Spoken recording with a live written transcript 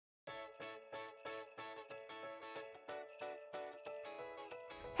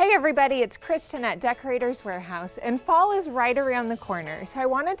Hey everybody, it's Kristin at Decorator's Warehouse, and fall is right around the corner. So I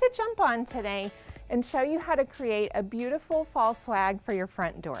wanted to jump on today and show you how to create a beautiful fall swag for your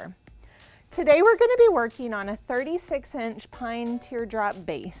front door. Today we're going to be working on a 36-inch pine teardrop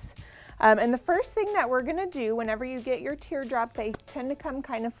base. And the first thing that we're going to do whenever you get your teardrop, they tend to come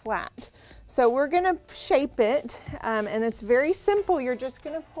kind of flat. So we're going to shape it, and it's very simple. You're just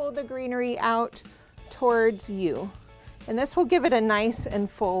going to pull the greenery out towards you. And this will give it a nice and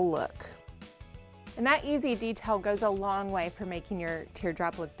full look. And that easy detail goes a long way for making your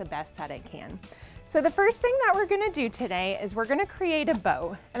teardrop look the best that it can. So the first thing that we're going to do today is we're going to create a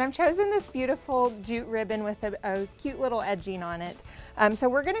bow. And I've chosen this beautiful jute ribbon with a cute little edging on it. So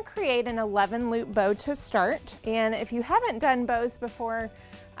we're going to create an 11 loop bow to start. And if you haven't done bows before,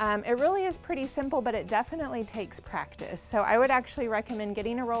 it really is pretty simple, but it definitely takes practice. So I would actually recommend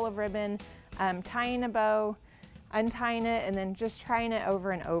getting a roll of ribbon, tying a bow, untying it, and then just trying it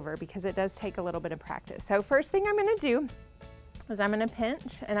over and over because it does take a little bit of practice. So first thing I'm going to do is I'm going to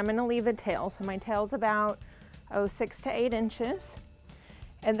pinch and I'm going to leave a tail. So my tail's about 6 to 8 inches.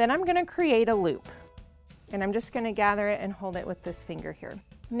 And then I'm going to create a loop. And I'm just going to gather it and hold it with this finger here.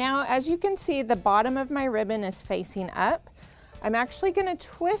 Now, as you can see, the bottom of my ribbon is facing up. I'm actually going to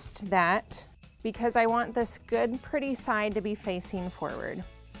twist that because I want this good, pretty side to be facing forward.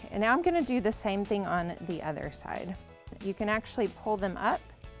 And now I'm going to do the same thing on the other side. You can actually pull them up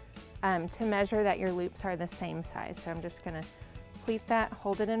to measure that your loops are the same size. So I'm just going to pleat that,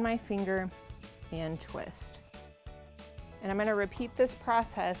 hold it in my finger, and twist. And I'm going to repeat this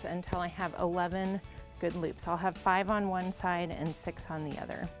process until I have 11 good loops. I'll have 5 on one side and 6 on the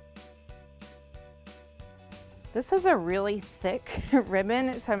other. This is a really thick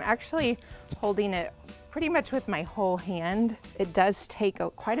ribbon, so I'm actually holding it pretty much with my whole hand. It does take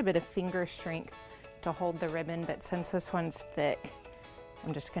quite a bit of finger strength to hold the ribbon, but since this one's thick,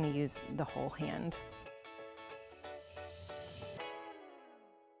 I'm just going to use the whole hand.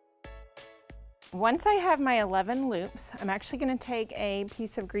 Once I have my 11 loops, I'm actually going to take a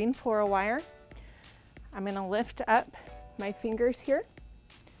piece of green floral wire. I'm going to lift up my fingers here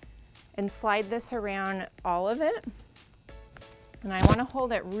and slide this around all of it. And I want to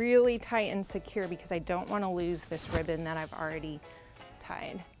hold it really tight and secure because I don't want to lose this ribbon that I've already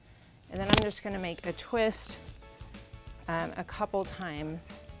tied. And then I'm just going to make a twist a couple times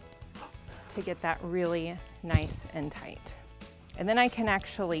to get that really nice and tight. And then I can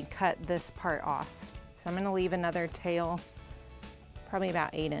actually cut this part off. So I'm going to leave another tail, probably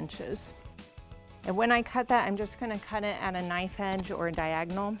about 8 inches. And when I cut that, I'm just going to cut it at a knife edge or a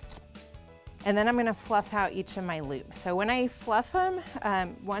diagonal. And then I'm going to fluff out each of my loops. So when I fluff them,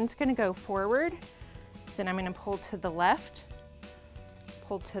 one's going to go forward, then I'm going to pull to the left,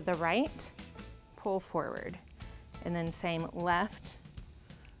 pull to the right, pull forward, and then same left.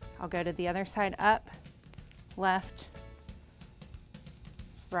 I'll go to the other side, up, left,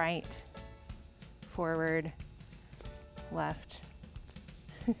 right, forward, left,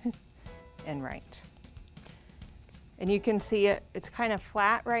 and right. And you can see it's kind of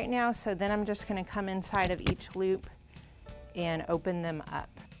flat right now, so then I'm just going to come inside of each loop and open them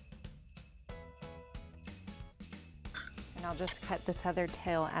up. And I'll just cut this other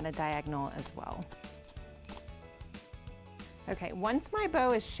tail at a diagonal as well. Okay, once my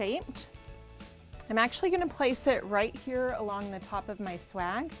bow is shaped, I'm actually going to place it right here along the top of my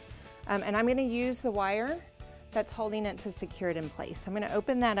swag, and I'm going to use the wire that's holding it to secure it in place. So I'm going to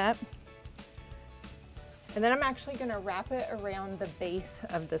open that up. And then I'm actually going to wrap it around the base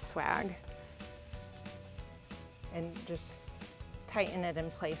of the swag and just tighten it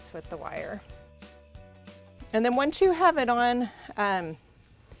in place with the wire. And then once you have it on,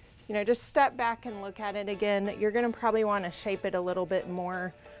 you know, just step back and look at it again. You're going to probably want to shape it a little bit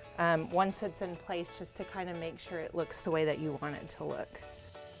more once it's in place, just to kind of make sure it looks the way that you want it to look.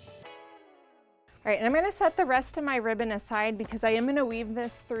 All right, and I'm going to set the rest of my ribbon aside because I am going to weave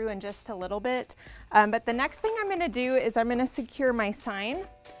this through in just a little bit. But the next thing I'm going to do is I'm going to secure my sign.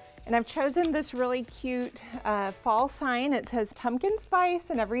 And I've chosen this really cute fall sign. It says pumpkin spice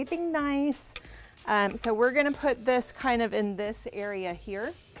and everything nice. So we're going to put this kind of in this area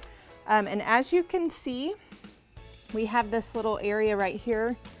here. And as you can see, we have this little area right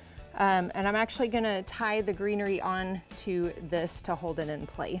here. And I'm actually going to tie the greenery on to this to hold it in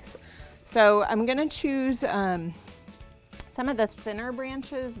place. So I'm going to choose some of the thinner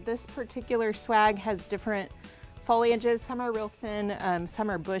branches. This particular swag has different foliages. Some are real thin,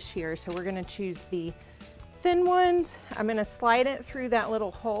 some are bushier. So we're going to choose the thin ones. I'm going to slide it through that little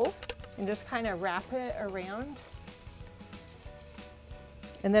hole and just kind of wrap it around.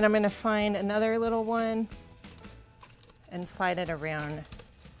 And then I'm going to find another little one and slide it around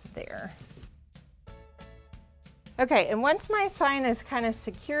there. Okay, and once my sign is kind of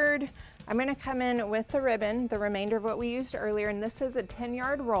secured, I'm going to come in with the ribbon, the remainder of what we used earlier, and this is a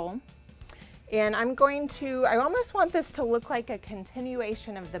 10-yard roll. And I almost want this to look like a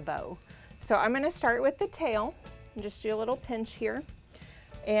continuation of the bow. So I'm going to start with the tail and just do a little pinch here.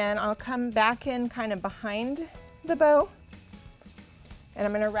 And I'll come back in kind of behind the bow. And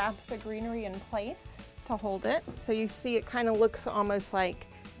I'm going to wrap the greenery in place to hold it. So you see it kind of looks almost like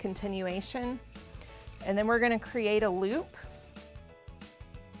continuation. And then we're going to create a loop.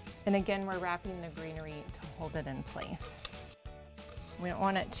 And again, we're wrapping the greenery to hold it in place. We don't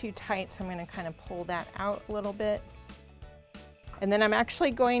want it too tight, so I'm going to kind of pull that out a little bit. And then I'm actually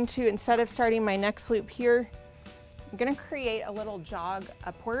going to, instead of starting my next loop here, I'm going to create a little jog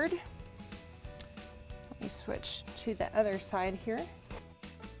upward. Let me switch to the other side here.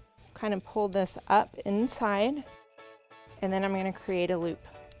 Kind of pull this up inside, and then I'm going to create a loop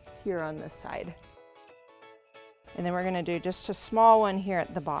here on this side. And then we're going to do just a small one here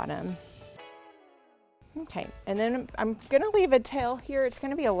at the bottom. Okay, and then I'm going to leave a tail here. It's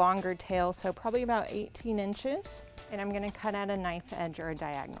going to be a longer tail, so probably about 18 inches. And I'm going to cut out a knife edge or a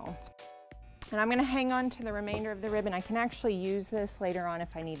diagonal. And I'm going to hang on to the remainder of the ribbon. I can actually use this later on if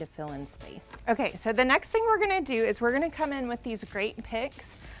I need to fill in space. Okay, so the next thing we're going to do is we're going to come in with these great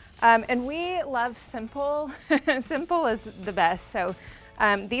picks. And we love simple. Simple is the best. So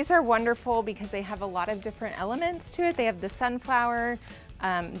these are wonderful because they have a lot of different elements to it. They have the sunflower,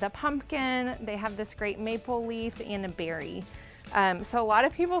 the pumpkin, they have this great maple leaf and a berry. So a lot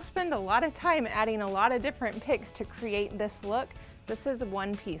of people spend a lot of time adding a lot of different picks to create this look. This is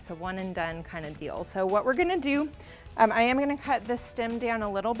one piece, a one and done kind of deal. So what we're gonna do, I am gonna cut this stem down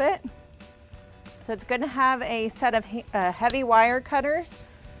a little bit. So it's gonna have a set of heavy wire cutters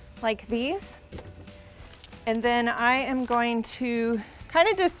like these. And then I am going to kind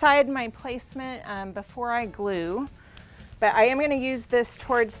of decide my placement before I glue. But I am going to use this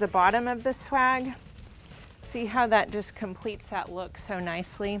towards the bottom of the swag. See how that just completes that look so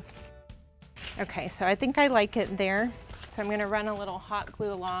nicely. Okay, so I think I like it there. So I'm going to run a little hot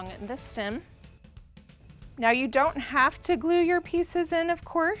glue along the stem. Now you don't have to glue your pieces in, of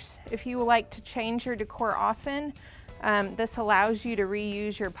course. If you like to change your decor often, this allows you to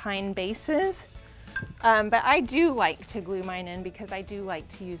reuse your pine bases. But I do like to glue mine in because I do like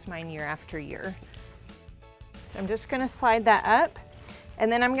to use mine year after year. I'm just going to slide that up, and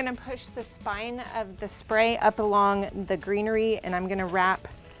then I'm going to push the spine of the spray up along the greenery, and I'm going to wrap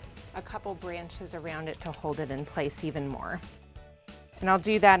a couple branches around it to hold it in place even more. And I'll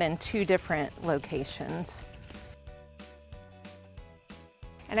do that in 2 different locations.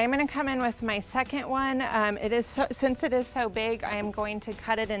 And I'm going to come in with my second one. Since it is so big, I am going to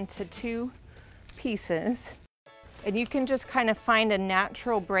cut it into 2 pieces. And you can just kind of find a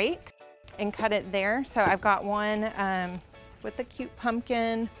natural break and cut it there. So I've got one with the cute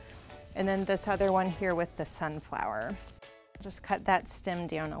pumpkin, and then this other one here with the sunflower. Just cut that stem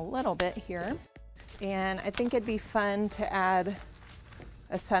down a little bit here. And I think it'd be fun to add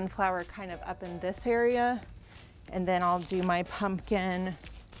a sunflower kind of up in this area. And then I'll do my pumpkin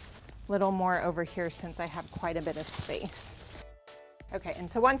a little more over here since I have quite a bit of space. Okay, and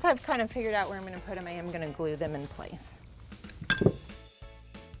so once I've kind of figured out where I'm going to put them, I am going to glue them in place.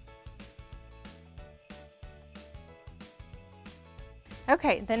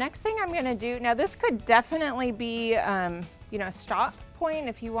 Okay, the next thing I'm going to do, now this could definitely be, you know, a stop point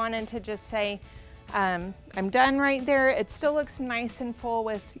if you wanted to just say, I'm done right there. It still looks nice and full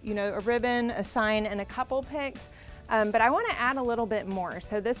with, you know, a ribbon, a sign, and a couple picks. But I want to add a little bit more.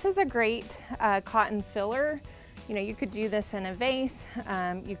 So this is a great cotton filler. You know, you could do this in a vase.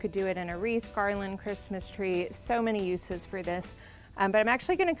 You could do it in a wreath, garland, Christmas tree. So many uses for this. But I'm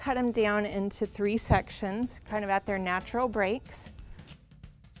actually going to cut them down into 3 sections, kind of at their natural breaks.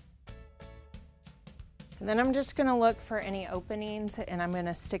 And then I'm just going to look for any openings, and I'm going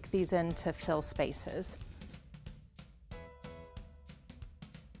to stick these in to fill spaces.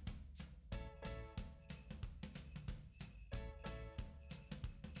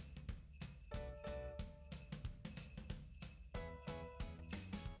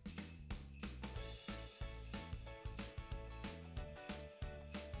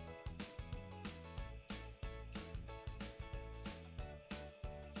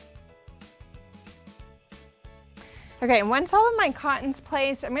 Okay, and once all of my cotton's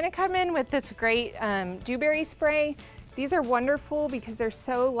placed, I'm going to come in with this great dewberry spray. These are wonderful because they're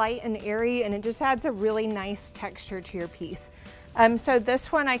so light and airy, and it just adds a really nice texture to your piece. So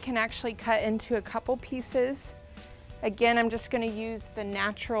this one I can actually cut into a couple pieces. Again, I'm just going to use the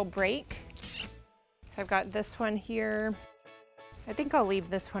natural break. So I've got this one here, I think I'll leave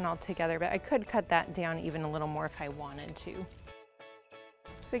this one all together, but I could cut that down even a little more if I wanted to.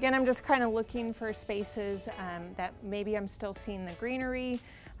 Again, I'm just kind of looking for spaces that maybe I'm still seeing the greenery.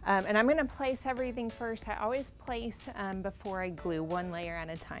 And I'm gonna place everything first. I always place before I glue, one layer at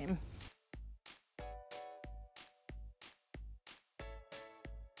a time.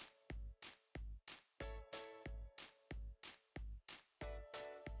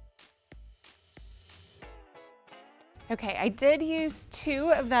 Okay, I did use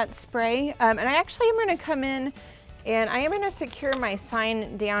 2 of that spray, and I actually am gonna come in and I am gonna secure my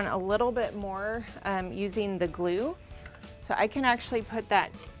sign down a little bit more using the glue. So I can actually put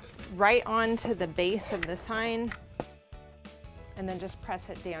that right onto the base of the sign and then just press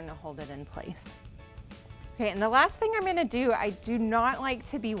it down to hold it in place. Okay, and the last thing I'm gonna do, I do not like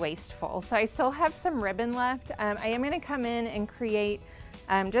to be wasteful, so I still have some ribbon left. I am gonna come in and create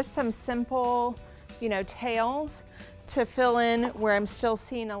just some simple, tails to fill in where I'm still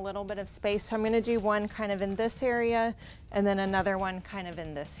seeing a little bit of space. So I'm gonna do one kind of in this area and then another one kind of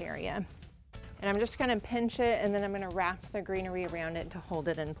in this area. And I'm just gonna pinch it and then I'm gonna wrap the greenery around it to hold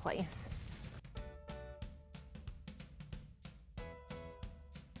it in place.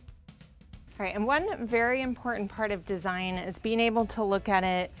 All right, and one very important part of design is being able to look at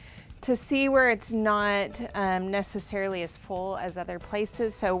it to see where it's not necessarily as full as other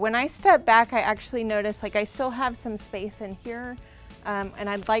places. So when I step back, I actually notice like I still have some space in here and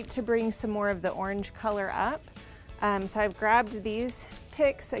I'd like to bring some more of the orange color up. So I've grabbed these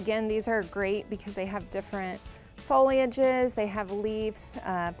picks. Again, these are great because they have different foliages, they have leaves,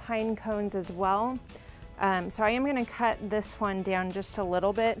 pine cones as well. So I am gonna cut this one down just a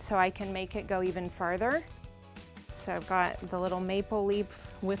little bit so I can make it go even farther. So I've got the little maple leaf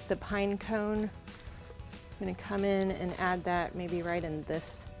with the pine cone. I'm gonna come in and add that maybe right in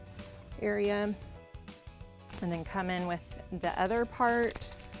this area. And then come in with the other part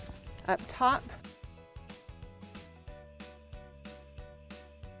up top.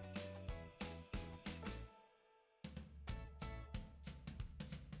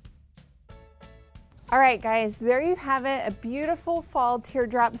 All right, guys, there you have it, a beautiful fall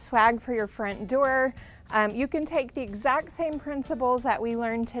teardrop swag for your front door. You can take the exact same principles that we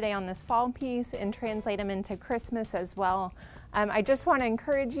learned today on this fall piece and translate them into Christmas as well. I just want to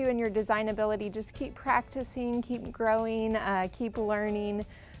encourage you in your design ability, just keep practicing, keep growing, keep learning,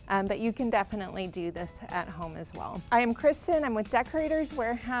 but you can definitely do this at home as well. I am Kristin, I'm with Decorators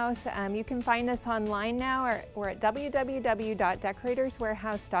Warehouse. You can find us online now. We're at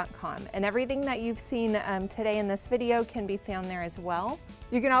www.decoratorswarehouse.com, and everything that you've seen today in this video can be found there as well.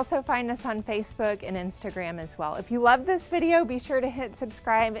 You can also find us on Facebook and Instagram as well. If you love this video, be sure to hit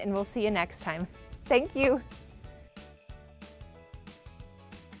subscribe and we'll see you next time. Thank you.